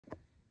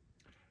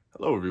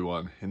Hello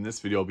everyone, in this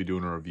video I'll be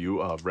doing a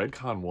review of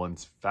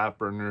Redcon1's Fat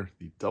Burner,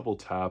 the double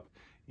tap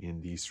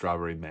in the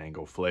strawberry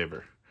mango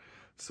flavor.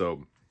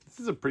 So this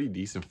is a pretty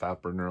decent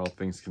fat burner, all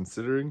things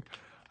considering.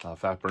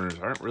 Fat burners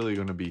aren't really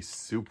going to be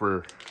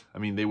super,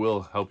 they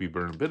will help you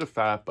burn a bit of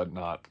fat, but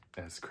not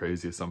as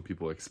crazy as some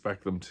people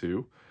expect them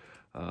to.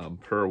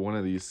 Per one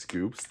of these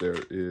scoops, there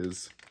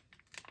is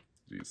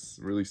these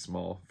really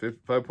small,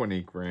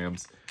 5.8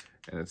 grams,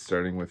 and it's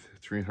starting with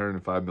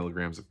 305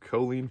 milligrams of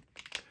choline,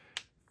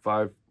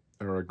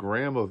 a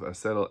gram of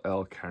acetyl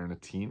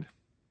L-carnitine,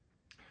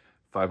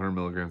 500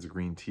 milligrams of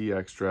green tea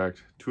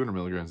extract, 200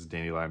 milligrams of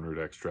dandelion root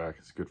extract.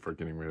 It's good for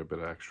getting rid of a bit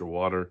of extra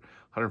water,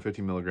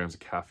 150 milligrams of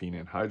caffeine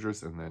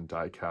anhydrous, and then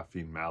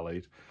dicaffeine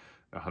malate,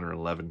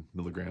 111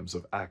 milligrams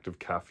of active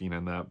caffeine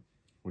in that,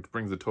 which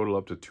brings the total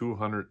up to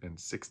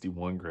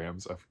 261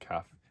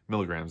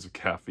 milligrams of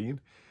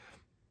caffeine.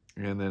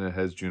 And then it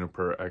has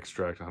juniper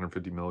extract,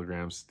 150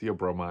 milligrams,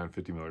 theobromine,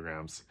 50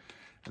 milligrams.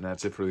 And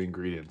that's it for the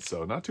ingredients.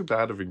 So not too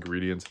bad of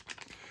ingredients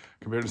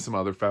compared to some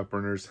other fat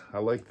burners. I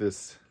like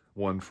this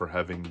one for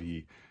having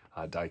the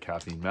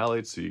dicaffeine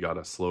malate, so you got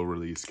a slow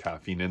release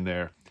caffeine in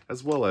there,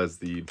 as well as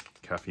the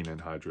caffeine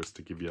anhydrous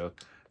to give you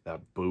that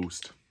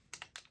boost.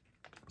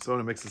 So I'm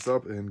gonna mix this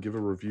up and give a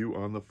review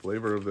on the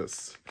flavor of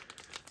this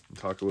and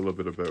talk a little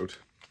bit about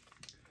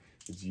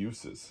its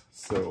uses.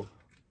 So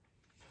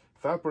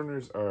fat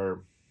burners are,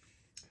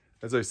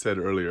 as I said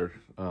earlier,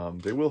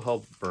 they will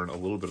help burn a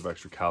little bit of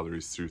extra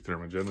calories through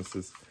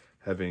thermogenesis,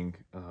 having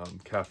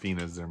caffeine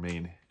as their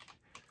main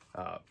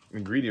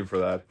ingredient for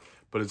that,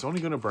 but it's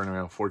only going to burn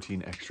around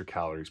 14 extra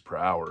calories per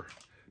hour,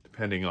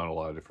 depending on a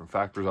lot of different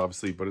factors,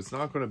 obviously, but it's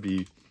not going to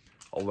be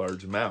a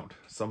large amount.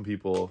 Some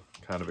people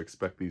kind of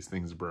expect these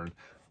things to burn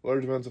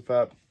large amounts of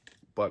fat,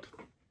 but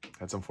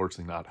that's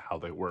unfortunately not how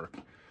they work.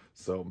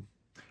 So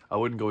I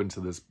wouldn't go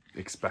into this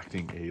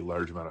expecting a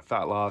large amount of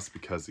fat loss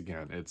because,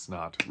 again, it's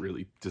not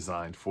really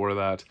designed for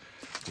that.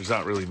 There's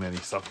not really many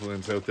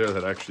supplements out there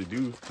that actually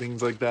do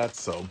things like that,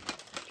 so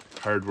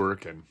hard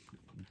work and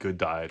good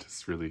diet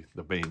is really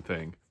the main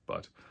thing.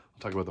 But I'll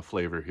talk about the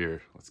flavor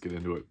here. Let's get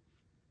into it.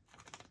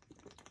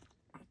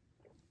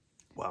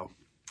 Wow.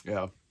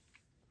 Yeah.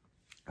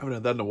 I haven't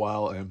had that in a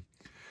while, and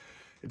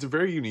it's a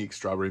very unique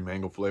strawberry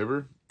mango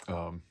flavor.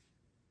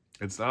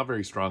 It's not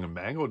very strong in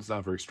mango. It's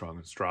not very strong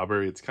in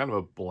strawberry. It's kind of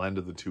a blend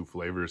of the two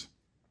flavors.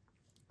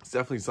 It's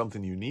definitely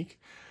something unique.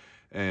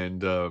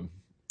 And I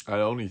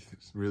only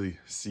really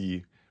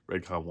see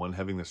Redcon1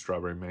 having the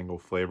strawberry mango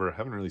flavor. I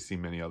haven't really seen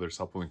many other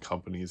supplement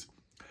companies.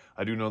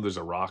 I do know there's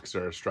a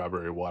Rockstar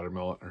strawberry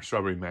watermelon or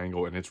strawberry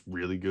mango, and it's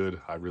really good.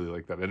 I really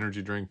like that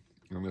energy drink.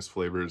 And this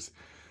flavor is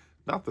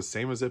not the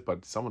same as it,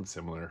 but somewhat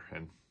similar.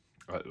 And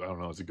I don't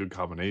know, it's a good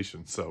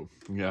combination. So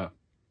yeah.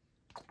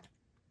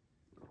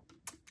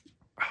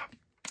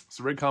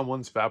 So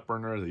Redcon1's Fat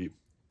Burner, the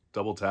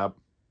double tap,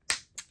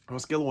 on a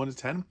scale of 1 to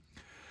 10,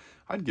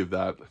 I'd give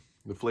that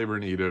the flavor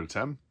an 8 out of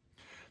 10.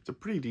 It's a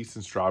pretty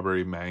decent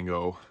strawberry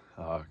mango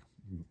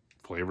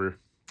flavor.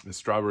 The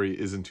strawberry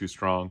isn't too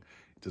strong.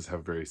 It does have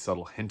a very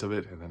subtle hint of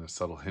it, and then a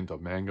subtle hint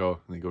of mango,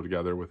 and they go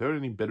together without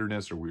any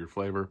bitterness or weird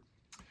flavor.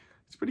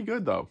 It's pretty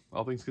good though,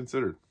 all things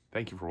considered.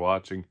 Thank you for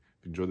watching.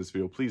 If you enjoyed this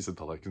video, please hit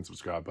the like and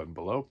subscribe button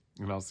below,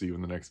 and I'll see you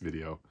in the next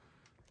video.